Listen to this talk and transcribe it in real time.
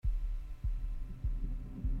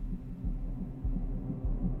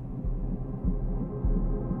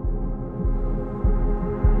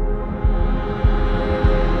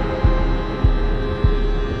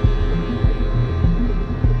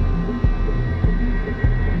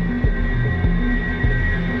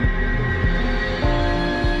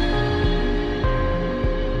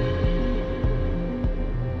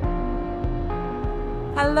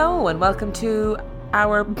Hello and welcome to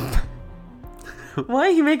our... Why are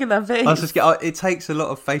you making that face? I was just it takes a lot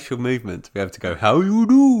of facial movement to be able to go, how you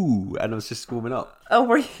do? And I was just warming up. Oh,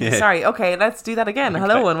 were you? Yeah. Sorry. Okay, let's do that again. Okay.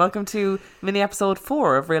 Hello and welcome to mini episode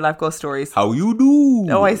 4 of Real Life Ghost Stories. How you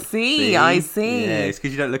do? Oh, I see. I see. Yeah, it's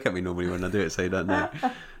because you don't look at me normally when I do it, so you don't know.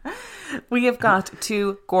 We have got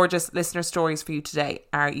 2 gorgeous listener stories for you today.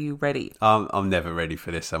 Are you ready? I'm never ready for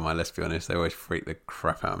this, am I? Let's be honest. They always freak the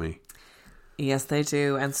crap out of me. Yes, they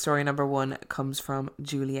do. And story number 1 comes from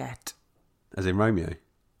Juliet. As in Romeo.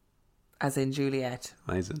 As in Juliet.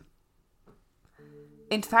 Amazing.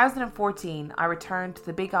 In 2014, I returned to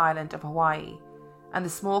the big island of Hawaii and the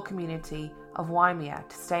small community of Waimea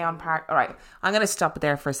to stay on park. All right, I'm going to stop it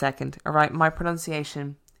there for a second. All right, my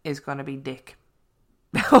pronunciation is going to be Dick.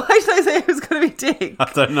 Why did I say it was going to be Dick?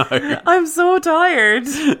 I don't know. I'm so tired.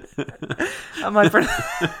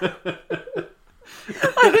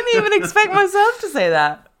 I didn't even expect myself to say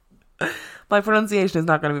that. My pronunciation is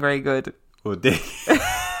not going to be very good. Or Dick.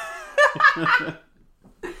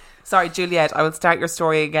 Sorry, Juliet, I will start your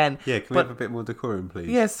story again. Yeah, can we have a bit more decorum, please?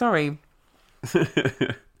 Yeah, sorry.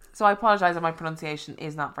 So I apologise that my pronunciation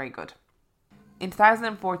is not very good. In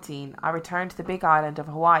 2014, I returned to the big island of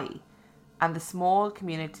Hawaii and the small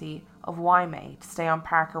community of Waimea to stay on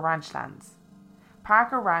Parker Ranch lands.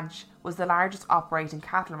 Parker Ranch was the largest operating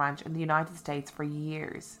cattle ranch in the United States for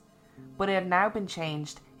years, but it had now been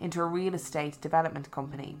changed into a real estate development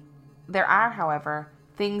company. There are, however,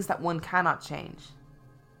 things that one cannot change,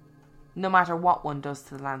 no matter what one does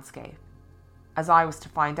to the landscape, as I was to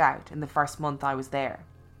find out in the first month I was there.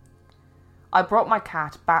 I brought my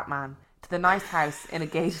cat, Batman, to the nice house in a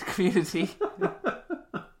gated community.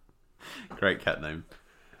 Great cat name.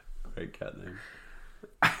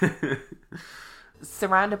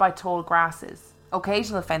 Surrounded by tall grasses,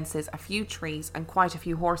 occasional fences, a few trees, and quite a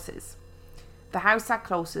few horses. The house sat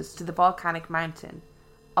closest to the volcanic mountain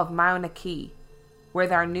of Mauna Kea, where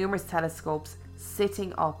there are numerous telescopes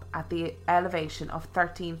sitting up at the elevation of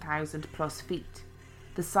 13,000 plus feet,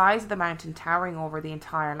 the size of the mountain towering over the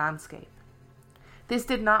entire landscape. This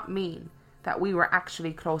did not mean that we were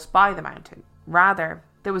actually close by the mountain. Rather,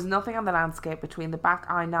 there was nothing on the landscape between the back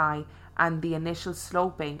Ainai and the initial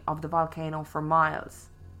sloping of the volcano for miles.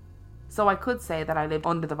 So I could say that I lived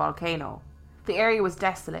under the volcano. The area was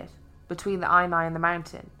desolate between the Ainai and the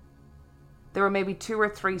mountain. There were maybe 2 or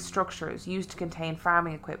 3 structures used to contain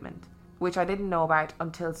farming equipment, which I didn't know about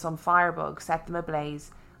until some firebug set them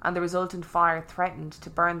ablaze and the resultant fire threatened to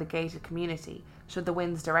burn the gated community should the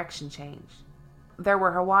wind's direction change. There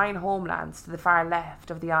were Hawaiian homelands to the far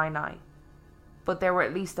left of the Ainai, but they were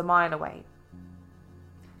at least a mile away.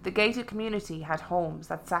 The gated community had homes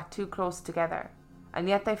that sat too close together, and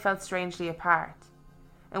yet they felt strangely apart.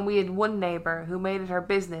 And we had one neighbour who made it her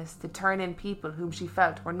business to turn in people whom she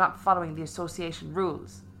felt were not following the association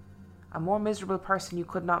rules. A more miserable person you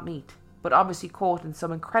could not meet, but obviously caught in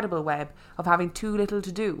some incredible web of having too little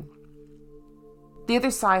to do. The other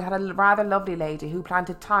side had a rather lovely lady who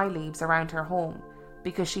planted thai leaves around her home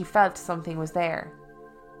because she felt something was there.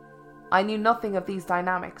 I knew nothing of these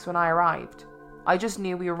dynamics when I arrived. I just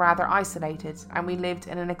knew we were rather isolated and we lived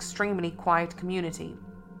in an extremely quiet community.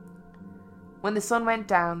 When the sun went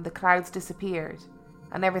down, the clouds disappeared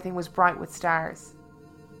and everything was bright with stars.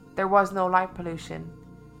 There was no light pollution,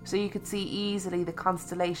 so you could see easily the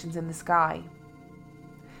constellations in the sky.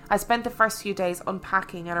 I spent the first few days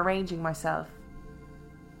unpacking and arranging myself.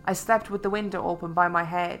 I slept with the window open by my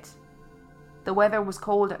head. The weather was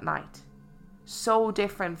cold at night, so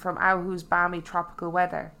different from Oahu's balmy tropical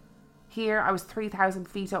weather. Here I was 3,000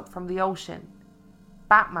 feet up from the ocean.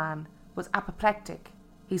 Batman was apoplectic.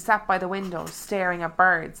 He sat by the window, staring at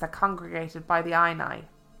birds that congregated by the Ainai.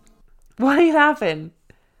 Why are you laughing?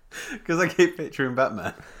 Because I keep picturing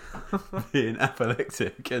Batman being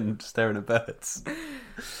apoplectic and staring at birds.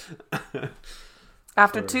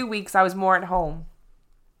 After 2 weeks, I was more at home.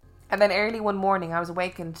 And then early one morning, I was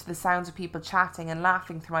awakened to the sounds of people chatting and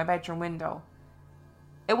laughing through my bedroom window.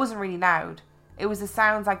 It wasn't really loud. It was the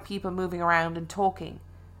sounds like people moving around and talking,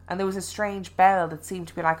 and there was a strange bell that seemed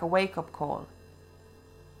to be like a wake-up call.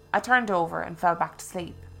 I turned over and fell back to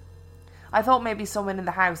sleep. I thought maybe someone in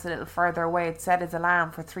the house a little further away had set his alarm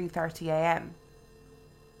for 3:30 a.m.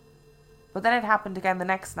 But then it happened again the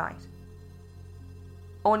next night.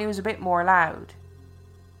 Only it was a bit more loud.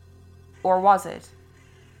 Or was it?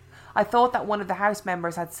 I thought that one of the house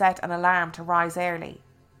members had set an alarm to rise early.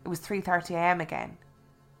 It was 3:30 a.m. again.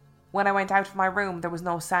 When I went out of my room, there was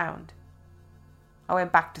no sound. I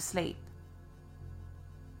went back to sleep.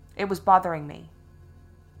 It was bothering me.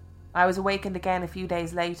 I was awakened again a few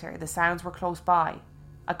days later. The sounds were close by.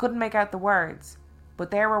 I couldn't make out the words, but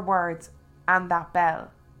there were words and that bell.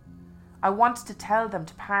 I wanted to tell them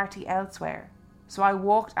to party elsewhere, so I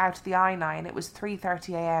walked out to the Inagh and it was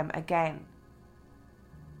 3:30 a.m. again.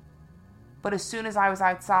 But as soon as I was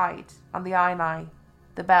outside on the Inagh,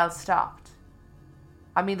 the bell stopped.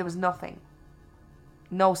 I mean, there was nothing.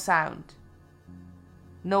 No sound.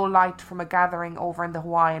 No light from a gathering over in the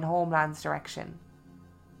Hawaiian homelands direction.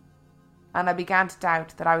 And I began to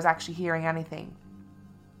doubt that I was actually hearing anything.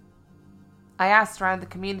 I asked around the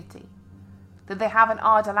community, did they have an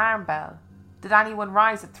odd alarm bell? Did anyone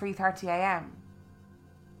rise at 3:30 a.m?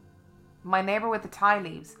 My neighbour with the tie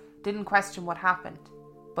leaves didn't question what happened,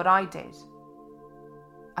 but I did.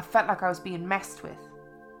 I felt like I was being messed with.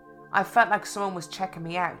 I felt like someone was checking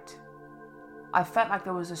me out. I felt like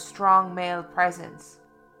there was a strong male presence.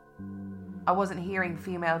 I wasn't hearing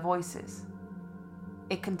female voices.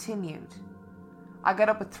 It continued. I got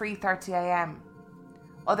up at 3:30 a.m.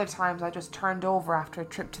 Other times I just turned over after a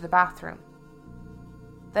trip to the bathroom.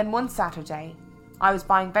 Then one Saturday, I was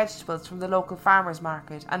buying vegetables from the local farmer's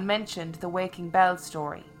market and mentioned the waking bell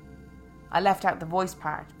story. I left out the voice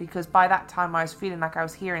part because by that time I was feeling like I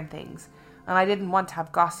was hearing things and I didn't want to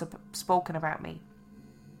have gossip spoken about me.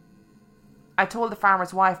 I told the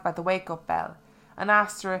farmer's wife about the wake-up bell and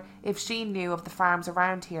asked her if she knew of the farms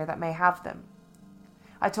around here that may have them.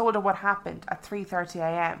 I told her what happened at 3:30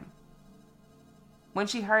 a.m. When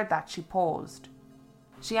she heard that, she paused.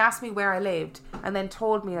 She asked me where I lived and then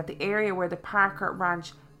told me that the area where the Parker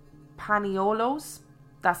Ranch Paniolos,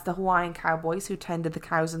 that's the Hawaiian cowboys who tended the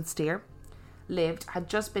cows and steer, lived had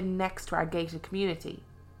just been next to our gated community.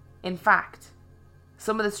 In fact,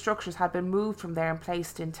 some of the structures had been moved from there and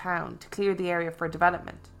placed in town to clear the area for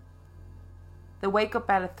development. The wake-up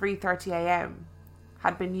bell at 3:30 a.m.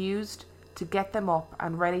 had been used to get them up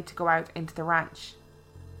and ready to go out into the ranch.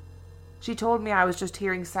 She told me I was just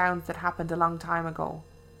hearing sounds that happened a long time ago,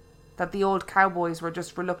 that the old cowboys were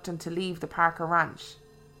just reluctant to leave the Parker Ranch.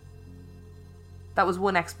 That was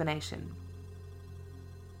one explanation.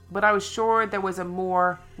 But I was sure there was a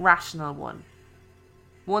more rational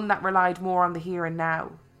one that relied more on the here and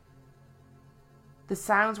now. The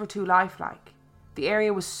sounds were too lifelike. The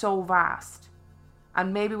area was so vast.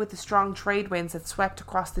 And maybe with the strong trade winds that swept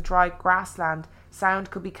across the dry grassland,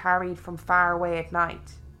 sound could be carried from far away at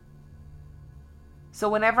night. So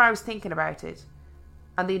whenever I was thinking about it,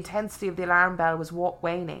 and the intensity of the alarm bell was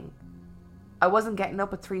waning, I wasn't getting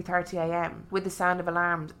up at 3:30 a.m. with the sound of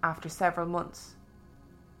alarms after several months.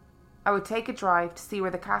 I would take a drive to see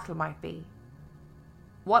where the cattle might be.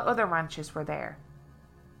 What other ranches were there?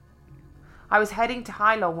 I was heading to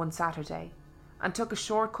Hilo one Saturday and took a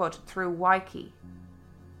shortcut through Waikiki.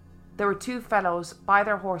 There were two fellows by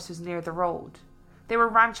their horses near the road. They were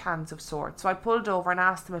ranch hands of sorts, so I pulled over and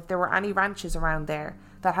asked them if there were any ranches around there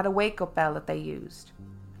that had a wake-up bell that they used.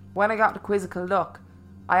 When I got a quizzical look,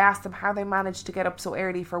 I asked them how they managed to get up so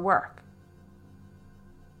early for work.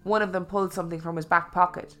 One of them pulled something from his back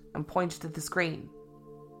pocket and pointed at the screen.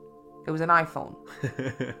 It was an iPhone.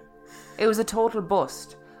 It was a total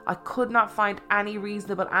bust. I could not find any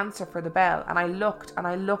reasonable answer for the bell, and I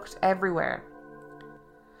looked everywhere.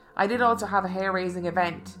 I did also have a hair-raising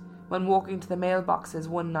event when walking to the mailboxes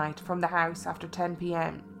one night from the house after 10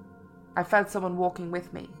 p.m. I felt someone walking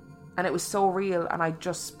with me, and it was so real, and I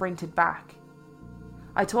just sprinted back.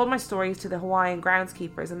 I told my stories to the Hawaiian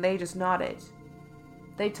groundskeepers, and they just nodded.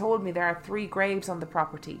 They told me there are 3 graves on the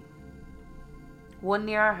property. One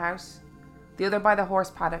near our house, the other by the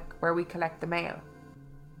horse paddock where we collect the mail.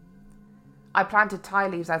 I planted tie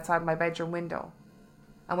leaves outside my bedroom window,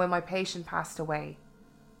 and when my patient passed away,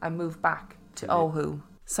 I moved back to Oahu.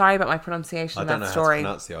 Sorry about my pronunciation of that story. I don't know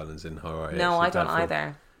how to pronounce the islands in Hawaii. No, I don't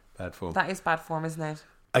either. Bad form. That is bad form, isn't it?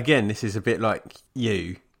 Again, this is a bit like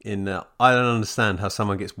you, in that I don't understand how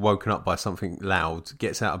someone gets woken up by something loud,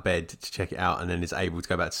 gets out of bed to check it out, and then is able to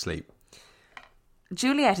go back to sleep.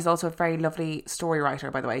 Juliet is also a very lovely story writer,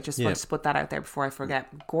 by the way. Just wanted to put that out there before I forget.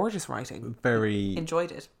 Gorgeous writing. Very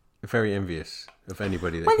enjoyed it. Very envious of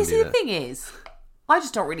anybody that can do do that. Well, you see, the thing is, I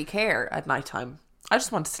just don't really care at night time. I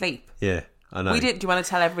just want to sleep. Yeah, I know. Do you want to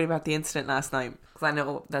tell everybody about the incident last night? Because I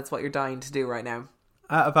know that's what you're dying to do right now.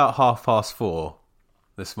 At about 4:30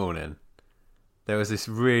 this morning, there was this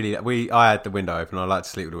I had the window open. I like to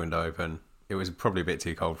sleep with the window open. It was probably a bit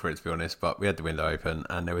too cold for it, to be honest, but we had the window open,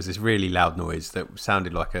 and there was this really loud noise that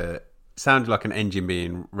sounded like an engine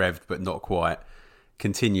being revved, but not quite.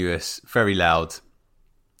 Continuous, very loud.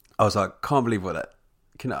 I was like, can't believe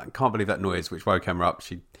that noise, which woke Emma up.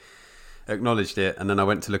 She acknowledged it, and then I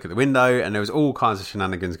went to look at the window, and there was all kinds of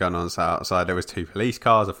shenanigans going on outside. There was 2 police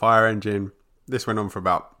cars, a fire engine. This went on for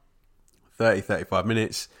about 30-35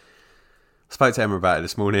 minutes. Spoke to Emma about it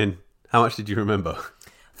this morning. How much did you remember?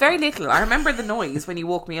 Very little. I remember the noise when you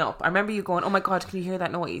woke me up. I remember you going, oh my God, can you hear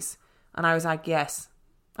that noise? And I was like, yes.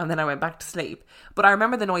 And then I went back to sleep. But I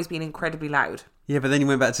remember the noise being incredibly loud. Yeah, but then you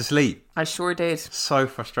went back to sleep. I sure did. So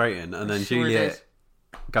frustrating. And then Juliet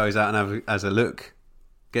goes out and has a look,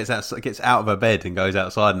 gets out of her bed and goes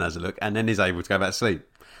outside and has a look, and then is able to go back to sleep.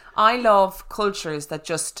 I love cultures that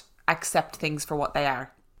just accept things for what they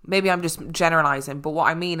are. Maybe I'm just generalising, but what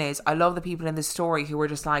I mean is I love the people in this story who were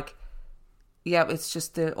just like, yeah, it's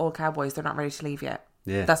just the old cowboys. They're not ready to leave yet.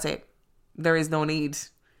 Yeah. That's it. There is no need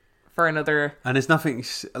for another... And there's nothing,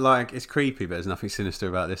 like, it's creepy, but there's nothing sinister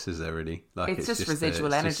about this, is there, really? Like, it's just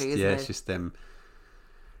residual energy, isn't it? Yeah, it's just them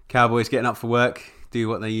cowboys getting up for work, do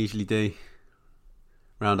what they usually do,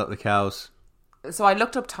 round up the cows. So I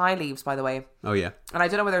looked up Thai leaves, by the way. Oh, yeah. And I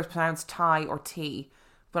don't know whether it's pronounced Thai or tea,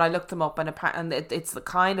 but I looked them up, and it's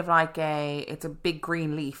kind of like it's a big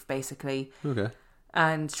green leaf, basically. Okay.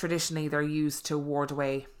 And traditionally, they're used to ward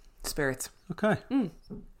away spirits. Okay.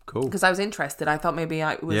 Cool. Because I was interested. I thought maybe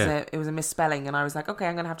it was a misspelling, and I was like, okay,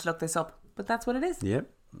 I'm going to have to look this up. But that's what it is. Yep.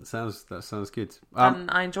 That sounds good. And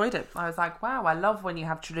I enjoyed it. I was like, wow, I love when you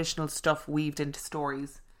have traditional stuff weaved into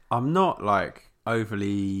stories. I'm not, like,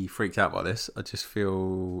 overly freaked out by this. I just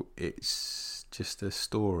feel it's just a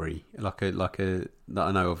story. Like a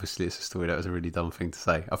I know obviously it's a story. That was a really dumb thing to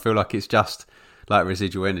say. I feel like it's just like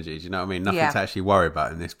residual energy. Do you know what I mean? Nothing to actually worry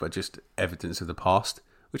about in this, but just evidence of the past,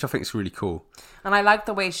 which I think is really cool. And I like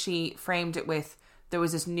the way she framed it with, there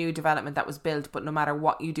was this new development that was built, but no matter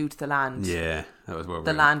what you do to the land, yeah, that was well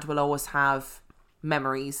the land will always have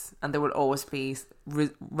memories, and there will always be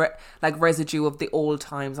like residue of the old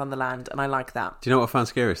times on the land, and I like that. Do you know what I found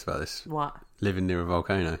scariest about this? What? Living near a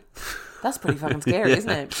volcano. That's pretty fucking scary,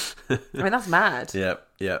 isn't it? I mean, that's mad. Yep.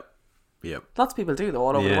 Lots of people do, though,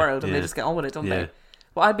 all over the world, and they just get on with it, don't they?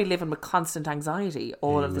 Well, I'd be living with constant anxiety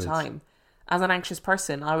all of the time. As an anxious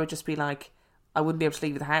person, I would just be like, I wouldn't be able to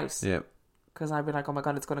leave the house. Yep. Because I'd be like, oh my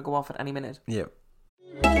God, it's going to go off at any minute. Yep.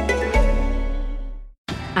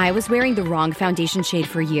 I was wearing the wrong foundation shade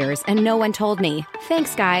for years, and no one told me.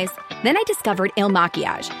 Thanks, guys. Then I discovered Il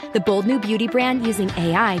Makiage, the bold new beauty brand using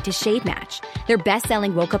AI to shade match. Their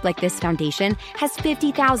best-selling Woke Up Like This foundation has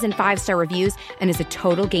 50,000 five-star reviews and is a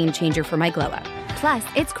total game changer for my glow-up. Plus,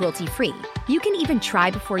 it's cruelty-free. You can even try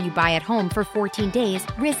before you buy at home for 14 days,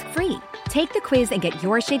 risk-free. Take the quiz and get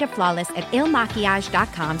your shade of flawless at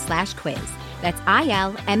ilmakiage.com/quiz. That's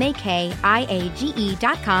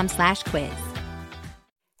ILMAKIAGE.com/quiz.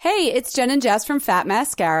 Hey, it's Jen and Jess from Fat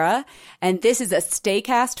Mascara, and this is a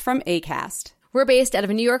Staycast from Acast. We're based out of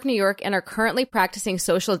New York, and are currently practicing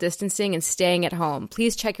social distancing and staying at home.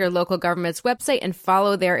 Please check your local government's website and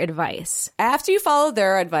follow their advice. After you follow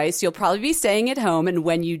their advice, you'll probably be staying at home, and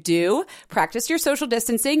when you do, practice your social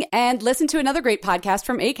distancing and listen to another great podcast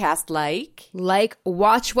from Acast, like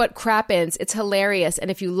Watch What Crappens. It's hilarious, and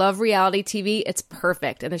if you love reality TV, it's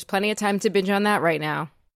perfect, and there's plenty of time to binge on that right now.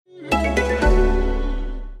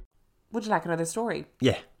 Would you like another story?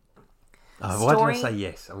 Yeah. Why did I say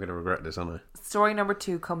yes? I'm going to regret this, aren't I? Story number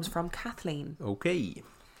 2 comes from Kathleen. Okay.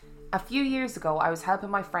 A few years ago, I was helping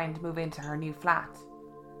my friend move into her new flat.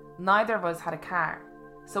 Neither of us had a car,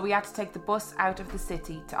 so we had to take the bus out of the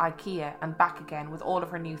city to IKEA and back again with all of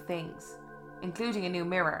her new things, including a new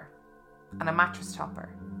mirror and a mattress topper.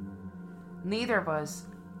 Neither of us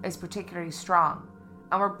is particularly strong,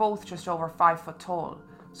 and we're both just over 5 foot tall,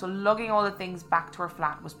 so lugging all the things back to her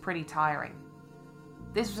flat was pretty tiring.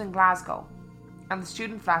 This was in Glasgow, and the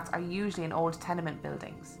student flats are usually in old tenement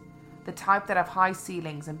buildings, the type that have high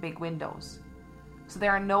ceilings and big windows. So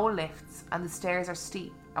there are no lifts, and the stairs are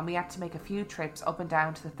steep, and we had to make a few trips up and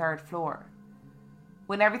down to the 3rd floor.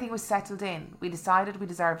 When everything was settled in, we decided we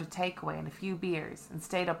deserved a takeaway and a few beers, and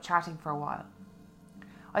stayed up chatting for a while.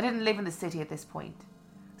 I didn't live in the city at this point,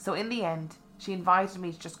 so in the end, she invited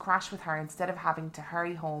me to just crash with her instead of having to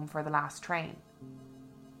hurry home for the last train.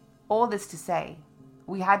 All this to say,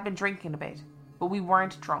 we had been drinking a bit, but we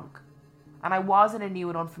weren't drunk, and I was in a new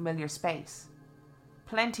and unfamiliar space.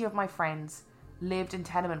 Plenty of my friends lived in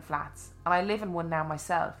tenement flats, and I live in one now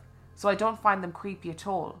myself, so I don't find them creepy at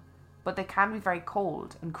all, but they can be very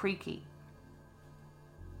cold and creaky.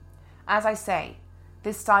 As I say,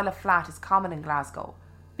 this style of flat is common in Glasgow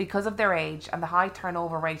because of their age and the high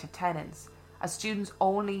turnover rate of tenants. As students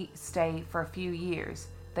only stay for a few years,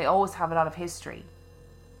 they always have a lot of history.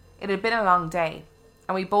 It had been a long day,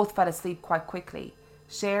 and we both fell asleep quite quickly,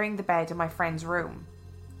 sharing the bed in my friend's room.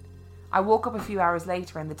 I woke up a few hours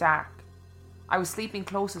later in the dark. I was sleeping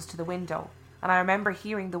closest to the window, and I remember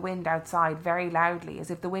hearing the wind outside very loudly,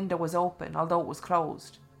 as if the window was open, although it was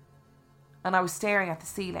closed. And I was staring at the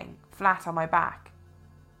ceiling, flat on my back.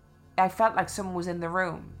 I felt like someone was in the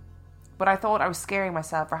room, but I thought I was scaring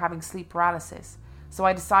myself for having sleep paralysis, so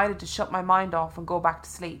I decided to shut my mind off and go back to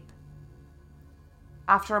sleep.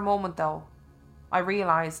 After a moment though, I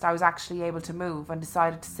realised I was actually able to move and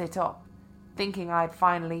decided to sit up, thinking I had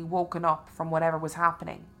finally woken up from whatever was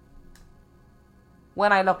happening.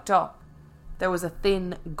 When I looked up, there was a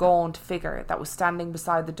thin, gaunt figure that was standing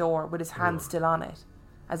beside the door with his hand still on it,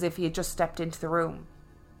 as if he had just stepped into the room.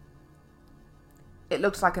 It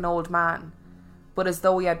looked like an old man, but as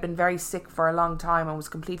though he had been very sick for a long time and was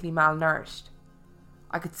completely malnourished.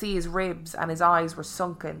 I could see his ribs and his eyes were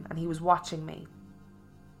sunken, and he was watching me.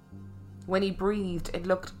 When he breathed, it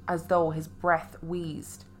looked as though his breath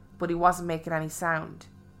wheezed, but he wasn't making any sound.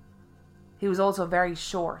 He was also very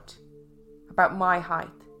short, about my height.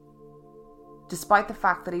 Despite the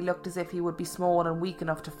fact that he looked as if he would be small and weak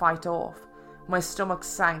enough to fight off, my stomach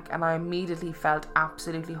sank and I immediately felt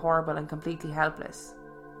absolutely horrible and completely helpless.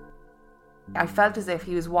 I felt as if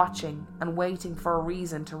he was watching and waiting for a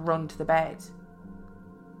reason to run to the bed.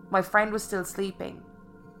 My friend was still sleeping,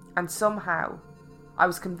 and somehow I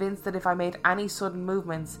was convinced that if I made any sudden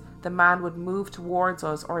movements, the man would move towards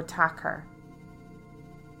us or attack her.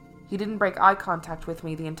 He didn't break eye contact with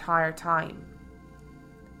me the entire time.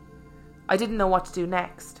 I didn't know what to do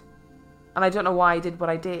next, and I don't know why I did what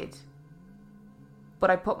I did. But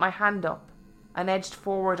I put my hand up and edged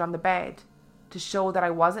forward on the bed to show that I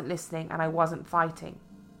wasn't listening and I wasn't fighting.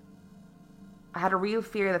 I had a real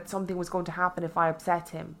fear that something was going to happen if I upset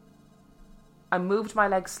him. I moved my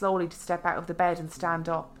legs slowly to step out of the bed and stand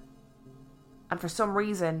up. And for some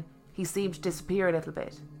reason, he seemed to disappear a little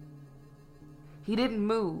bit. He didn't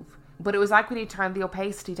move, but it was like when you turned the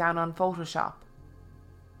opacity down on Photoshop.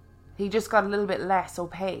 He just got a little bit less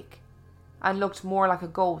opaque and looked more like a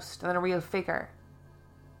ghost than a real figure.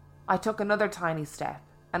 I took another tiny step,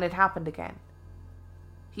 and it happened again.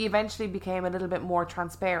 He eventually became a little bit more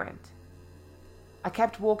transparent. I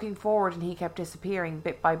kept walking forward and he kept disappearing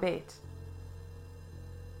bit by bit.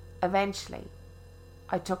 Eventually,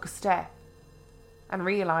 I took a step and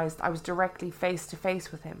realised I was directly face to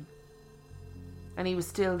face with him. And he was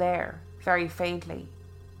still there, very faintly.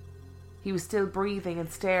 He was still breathing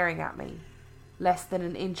and staring at me, less than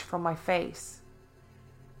an inch from my face.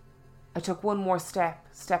 I took one more step,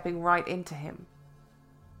 stepping right into him.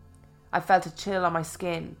 I felt a chill on my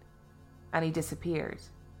skin, and he disappeared.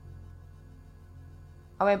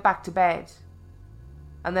 I went back to bed,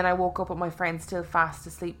 and then I woke up with my friend still fast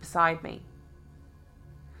asleep beside me.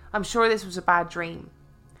 I'm sure this was a bad dream,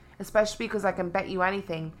 especially because I can bet you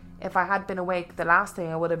anything, if I had been awake, the last thing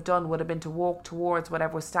I would have done would have been to walk towards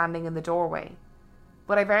whatever was standing in the doorway.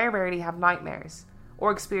 But I very rarely have nightmares,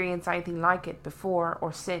 or experience anything like it before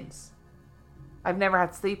or since. I've never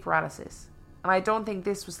had sleep paralysis, and I don't think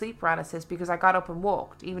this was sleep paralysis because I got up and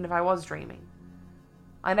walked, even if I was dreaming.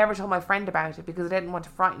 I never told my friend about it because I didn't want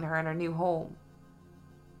to frighten her in her new home.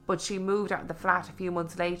 But she moved out of the flat a few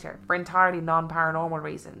months later for entirely non-paranormal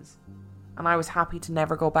reasons, and I was happy to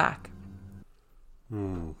never go back.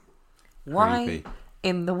 Why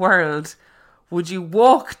in the world would you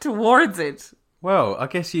walk towards it? Well, I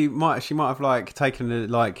guess she might have taken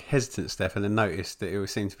a hesitant step and then noticed that it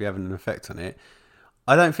seemed to be having an effect on it.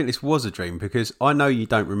 I don't think this was a dream because I know you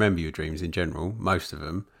don't remember your dreams in general, most of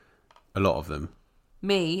them, a lot of them.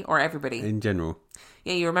 Me or everybody? In general.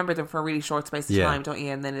 Yeah, you remember them for a really short space of time, don't you?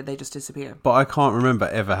 And then they just disappear. But I can't remember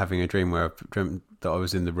ever having a dream where I dreamt that I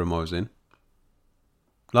was in the room I was in.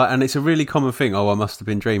 And it's a really common thing, I must have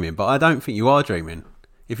been dreaming. But I don't think you are dreaming.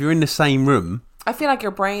 If you're in the same room... I feel like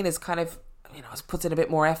your brain is kind of... it puts in a bit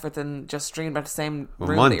more effort than just dreaming about the same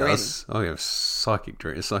room mine that you're does. I have psycho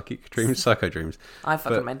dreams, psycho dreams. I have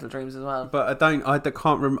fucking mental dreams as well. But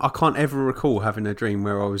I can't ever recall having a dream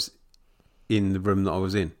where I was in the room that I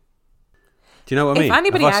was in. Do you know what I mean?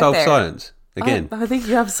 Anybody have I solved there, science again? I think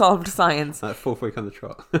you have solved science. That fourth week on the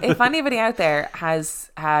trot. If anybody out there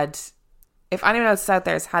if anyone else out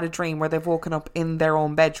there has had a dream where they've woken up in their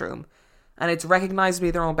own bedroom and it's recognised to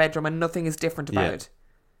be their own bedroom and nothing is different about it.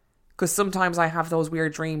 Because sometimes I have those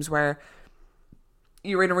weird dreams where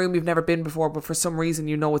you're in a room you've never been before, but for some reason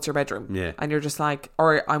you know it's your bedroom. Yeah. And you're just like,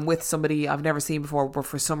 or I'm with somebody I've never seen before, but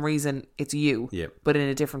for some reason it's you, but in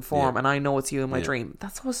a different form, and I know it's you in my dream.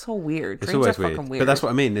 That's always so weird. It's Dreams always are fucking weird. But that's what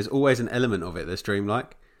I mean. There's always an element of it that's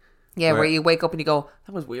dreamlike. Yeah, where you wake up and you go,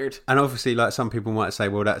 that was weird. And obviously, some people might say,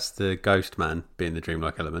 well, that's the ghost man being the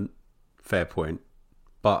dreamlike element. Fair point.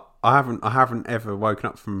 But I haven't ever woken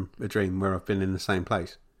up from a dream where I've been in the same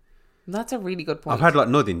place. That's a really good point. I've had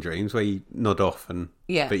nodding dreams where you nod off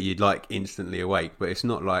but you'd instantly awake, but it's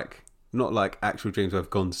not like Not like actual dreams where I've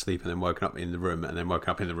gone to sleep and then woken up in the room and then woken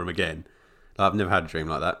up in the room again. Like, I've never had a dream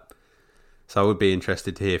like that. So I would be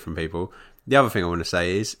interested to hear from people. The other thing I want to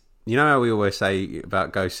say is, you know how we always say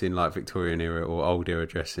about ghosts in like Victorian era or old era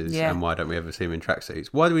dresses, and why don't we ever see them in tracksuits?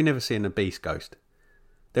 Why do we never see an obese ghost?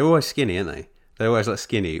 They're always skinny, aren't they? They're always like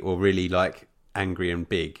skinny or really like angry and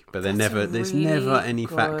big, but they're never. There's never any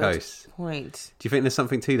fat ghosts. Point. Do you think there's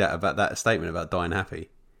something to that about that statement about dying happy,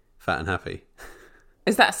 fat and happy?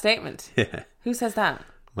 Is that a statement? Yeah. Who says that?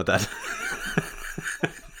 My dad.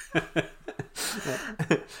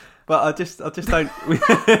 But I just don't.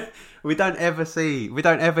 We don't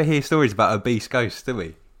ever hear stories about obese ghosts, do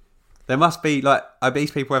we? There must be, like, obese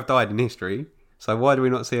people have died in history, so why do we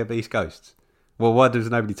not see obese ghosts? Well, why does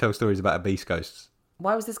nobody tell stories about obese ghosts?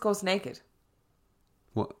 Why was this ghost naked?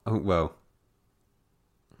 What? Oh, well,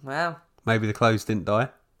 maybe the clothes didn't die.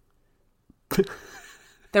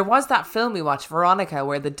 There was that film we watched, Veronica,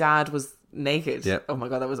 where the dad was naked. Yep. Oh my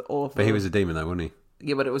god, that was awful. But he was a demon though, wasn't he?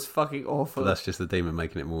 Yeah, but it was fucking awful. But that's just the demon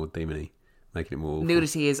making it more demony. Making it more awful.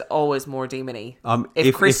 Nudity is always more demony.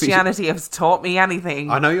 If Christianity has taught me anything...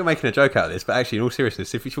 I know you're making a joke out of this, but actually, in all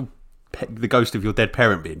seriousness, if it's the ghost of your dead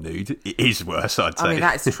parent being nude, it is worse, I'd say. I mean,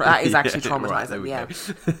 that is actually traumatising, right,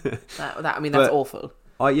 that's awful.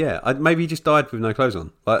 Maybe he just died with no clothes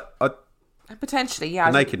on. Potentially,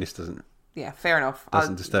 The nakedness doesn't fair enough.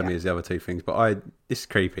 Doesn't disturb me as the other two things, but it's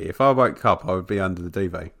creepy. If I woke up, I would be under the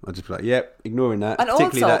duvet. I'd just be like, yep, ignoring that. And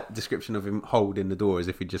particularly also, that description of him holding the door as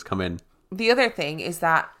if he'd just come in. The other thing is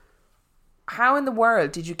that, how in the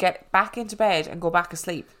world did you get back into bed and go back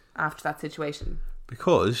asleep after that situation?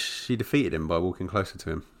 Because she defeated him by walking closer to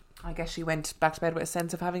him. I guess she went back to bed with a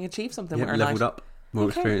sense of having achieved something with her leveled night. up. More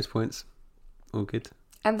experience points. All good.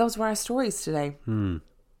 And those were our stories today.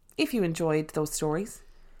 If you enjoyed those stories,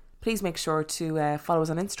 please make sure to follow us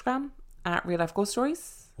on Instagram at Real Life Ghost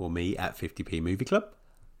Stories. Or me at 50p Movie Club.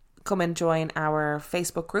 Come and join our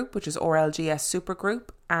Facebook group, which is RLGS Supergroup,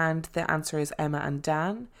 and the answer is Emma and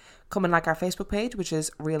Dan. Come and like our Facebook page, which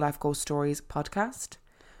is Real Life Ghost Stories Podcast.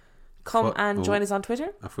 Come and join us on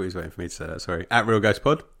Twitter. I thought he was waiting for me to say that, sorry. At Real Ghost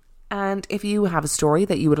Pod. And if you have a story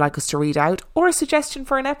that you would like us to read out, or a suggestion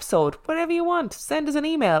for an episode, whatever you want, send us an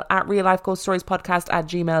email at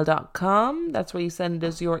reallifeghoststoriespodcast@gmail.com. That's where you send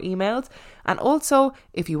us your emails. And also,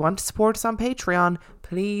 if you want to support us on Patreon,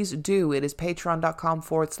 please do. It is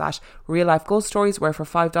patreon.com/reallifeghoststories, where for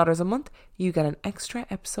 $5 a month, you get an extra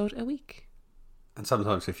episode a week. And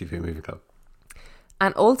sometimes 50p Movie Club.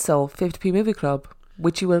 And also 50p Movie Club,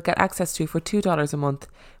 which you will get access to for $2 a month,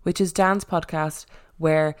 which is Dan's podcast,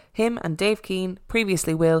 where him and Dave Keane,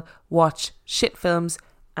 previously Will, watch shit films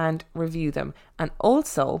and review them. And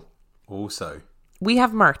also, we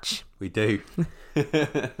have merch. We do.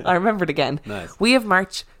 I remembered again. Nice. We have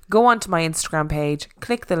merch. Go onto my Instagram page,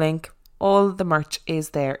 click the link. All the merch is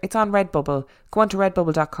there. It's on Redbubble. Go on to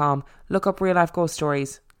redbubble.com. Look up Real Life Ghost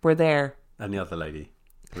Stories. We're there. And the other lady.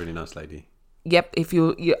 Really nice lady. Yep. If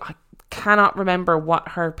you I cannot remember what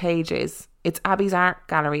her page is. It's Abby's Art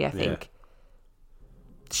Gallery, I think.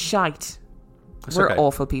 Shite. We're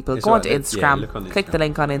awful people. Go on to Instagram. Click the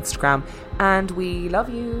link on Instagram. And we love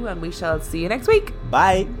you, and we shall see you next week.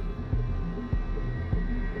 Bye.